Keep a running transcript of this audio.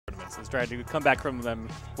So he's trying to come back from them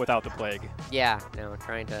without the plague. Yeah, no,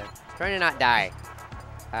 trying to not die.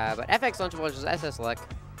 But FX Lunchables versus SS Luck.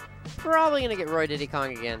 Probably gonna get Roy Diddy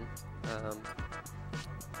Kong again.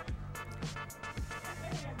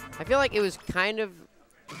 I feel like it was kind of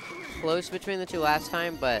close between the two last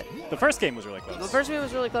time, but the first game was really close. The first game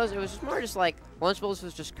was really close. It was just more just like Lunchables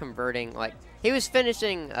was just converting. Like he was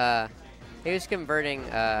finishing. He was converting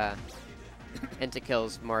into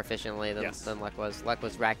kills more efficiently than Luck was. Luck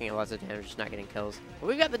was racking a lots of damage, just not getting kills. But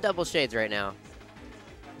we've got the double shades right now.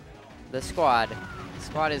 The squad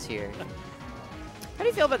is here. How do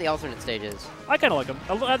you feel about the alternate stages? I kind of like them.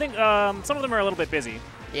 I think some of them are a little bit busy.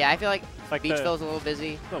 Yeah, I feel like Beachville's a little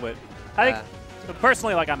busy. A little bit. I think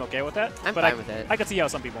personally, like, I'm okay with that. I'm fine with it. I could see how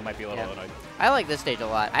some people might be a little annoyed. I like this stage a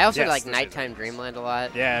lot. I also like Nighttime Dreamland a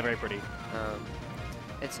lot. Yeah, very pretty.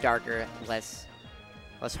 It's darker, less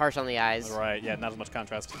harsh on the eyes. Right. Yeah, not as much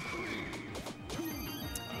contrast.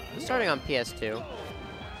 Starting on PS2.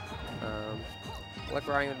 Luck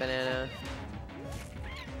riding the banana.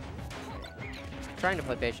 Trying to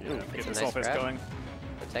play patient. Ooh, get the a nice grab. going.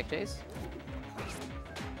 Protect chase.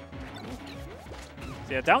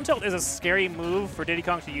 Yeah, down tilt is a scary move for Diddy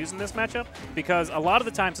Kong to use in this matchup because a lot of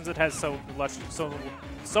the time, since it has so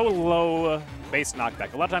low base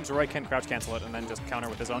knockback, a lot of times Roy can crouch cancel it and then just counter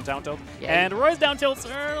with his own down tilt. Yeah, and Roy's down tilts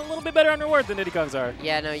are a little bit better on reward than Diddy Kong's are.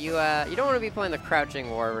 Yeah, no, you don't want to be playing the crouching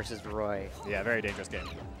war versus Roy. Yeah, very dangerous game.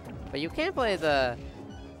 But you can play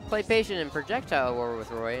patient and projectile war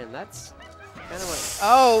with Roy, and that's kind of what.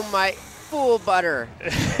 Oh my fool butter!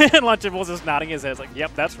 And Lunchables is nodding his head, like,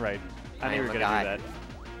 "Yep, that's right. I knew you were gonna do that."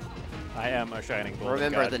 I am a shining bull.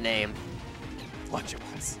 Remember the name.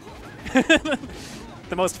 Lunchables.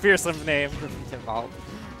 The most fearsome name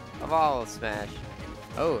of all Smash.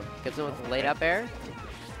 Oh, gets him with the late up air.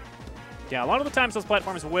 Yeah, a lot of the times those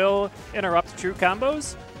platforms will interrupt true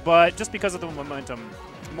combos, but just because of the momentum,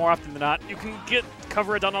 more often than not, you can get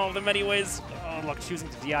coverage on all of them anyways. Oh, look, choosing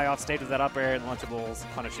to DI off stage with that up air and Lunchables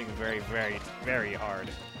punishing very, very, very hard.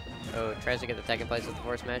 Oh, tries to get the second place with the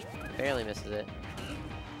forward smash, barely misses it.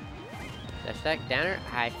 Dash attack, downer.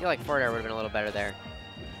 I feel like forward air would have been a little better there.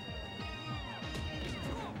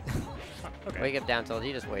 Okay. Wake up down tilt.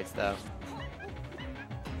 He just waits though.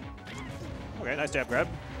 Okay, nice jab grab.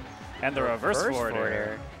 And the reverse forward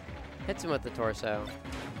air. Hits him with the torso.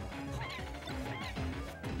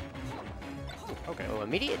 Okay. Oh,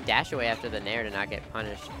 immediate dash away after the nair to not get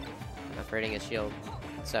punished. For hitting his shield.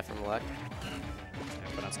 Stuff from Luck.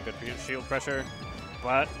 Yeah, put on some good shield pressure.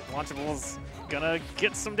 But Lunchables gonna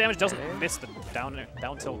get some damage. Doesn't miss the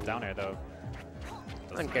down tilt down air though.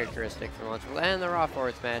 Uncharacteristic from Lunchables. And the raw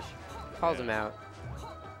forward smash. Calls him out.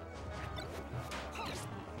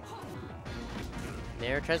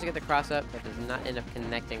 Nair tries to get the cross up, but does not end up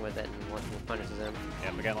connecting with it, and Lunchables punishes him.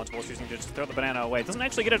 Yeah, again, Lunchables choosing to just throw the banana away. Doesn't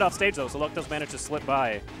actually get it off stage though, so Luck does manage to slip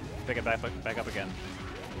by, pick it back up again.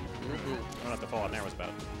 I don't know what the fallout Nair was about.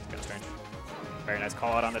 It's kind of strange. Very nice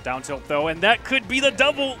call out on the down tilt though, and that could be the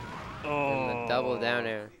double. Oh. And the double down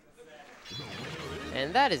air.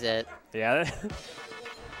 And that is it. Yeah.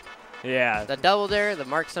 Yeah. The double dare, the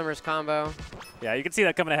Mark Summers combo. Yeah, you can see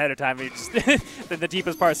that coming ahead of time. He just the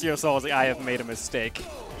deepest parts of your soul is like, I have made a mistake.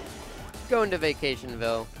 Going to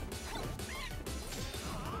Vacationville.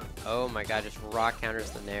 Oh my god, just raw counters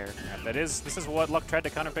the nair. Yeah, this is what Luck tried to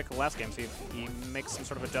counterpick the last game. See if he makes some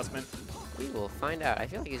sort of adjustment. We will find out. I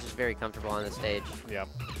feel like he's just very comfortable on the stage. Yeah.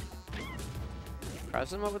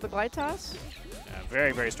 Cross him up with the glide toss. Yeah,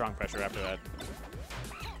 very, very strong pressure after that.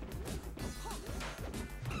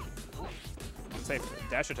 Safe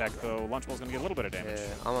dash attack though. Lunchables gonna get a little bit of damage.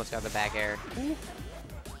 Almost got the back air.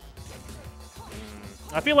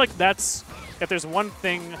 I feel like that's, if there's one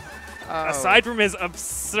thing, aside from his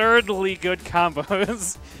absurdly good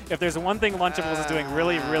combos, if there's one thing Lunchables is doing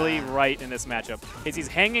really, really right in this matchup, is he's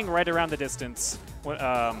hanging right around the distance,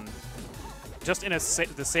 just in the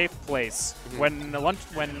safe place when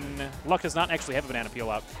Luck does not actually have a banana peel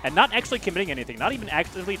out, and not actually committing anything, not even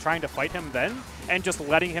actively trying to fight him then, and just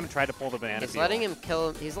letting him try to pull the banana peel. He's letting him kill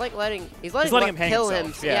him. He's letting him hang kill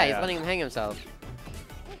himself. him. Yeah, he's letting him hang himself.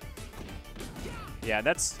 Yeah,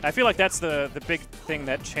 I feel like that's the big thing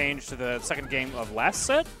that changed the second game of last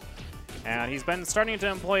set, and he's been starting to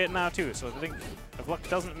employ it now too. So I think if Luck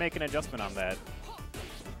doesn't make an adjustment on that.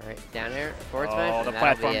 All right, down air, forward smash. Oh, the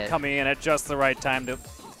platform coming in at just the right time to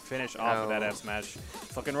finish off of that F smash.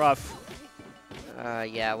 It's looking rough.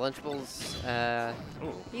 Yeah, Lunchables,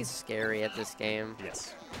 he's scary at this game.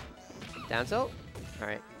 Yes. Down tilt. All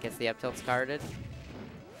right, gets the up tilt started.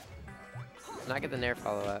 Does not get the nair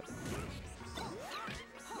follow up.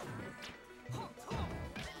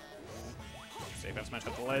 Safe out smash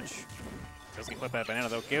up the ledge. Does get clipped by that banana,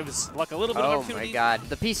 though. Gives Luck a little bit of Oh opportunity. my god.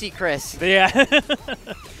 The PC Chris. Yeah.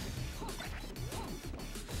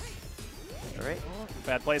 All right.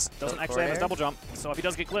 Bad place. Doesn't actually have his double jump, so if he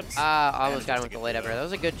does get clipped. Almost got him with the late up air. That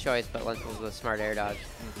was a good choice, but Lunchables with a smart air dodge.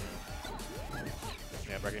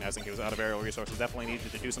 Yeah, recognizing he was out of aerial resources, definitely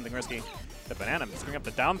needed to do something risky. The banana screwing up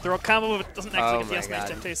the down throw combo, but doesn't actually get the S-Smash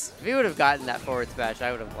jump taste. If he would have gotten that forward smash,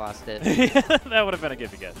 I would have lost it. That would have been a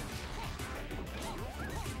give you get.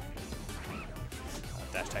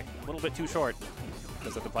 Dash tech a little bit too short.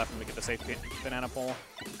 Does have the platform to get the safe banana pull.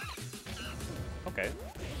 Okay.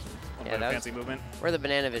 Yeah, that fancy movement. Where the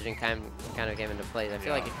banana vision kind of came into play. I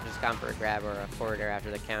feel like it could just gone for a grab or a forward air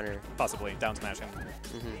after the counter. Possibly down smash him.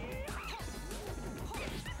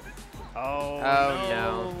 Oh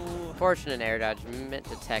no. Fortunate air dodge, meant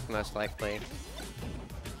to tech most likely.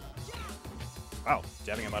 Wow,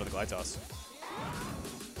 jabbing him out of the glide toss.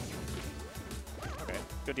 Okay,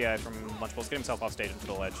 good DI from Lunchables. Get himself off stage into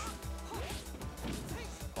the ledge.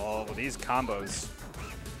 Oh, these combos.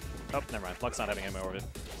 Oh, never mind. Luck's not having him orbit.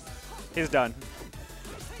 He's done.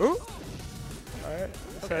 Ooh. Alright.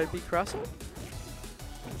 Okay. Be crossing.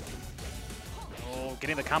 Oh,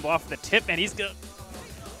 getting the combo off the tip, and he's good.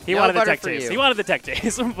 He wanted the tech chase. He wanted the tech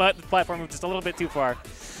chase, but the platform moved just a little bit too far.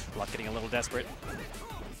 Luck getting a little desperate.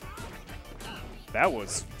 That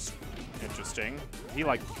was interesting. He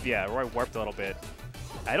Roy warped a little bit.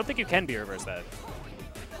 I don't think you can reverse that.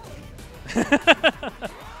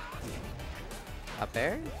 Up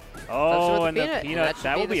air? Oh, and the peanut.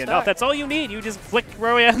 That will be enough. That's all you need. You just flick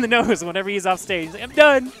Roy on the nose whenever he's off stage. He's like, I'm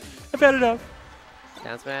done. I've had enough.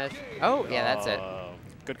 Down smash. Oh, yeah, that's it.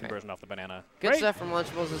 Good conversion off the banana. Good stuff from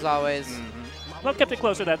Lunchables as always. Well, kept it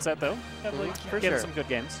closer that set, though. Definitely for getting sure. some good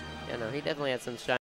games. Yeah, no, he definitely had some shine.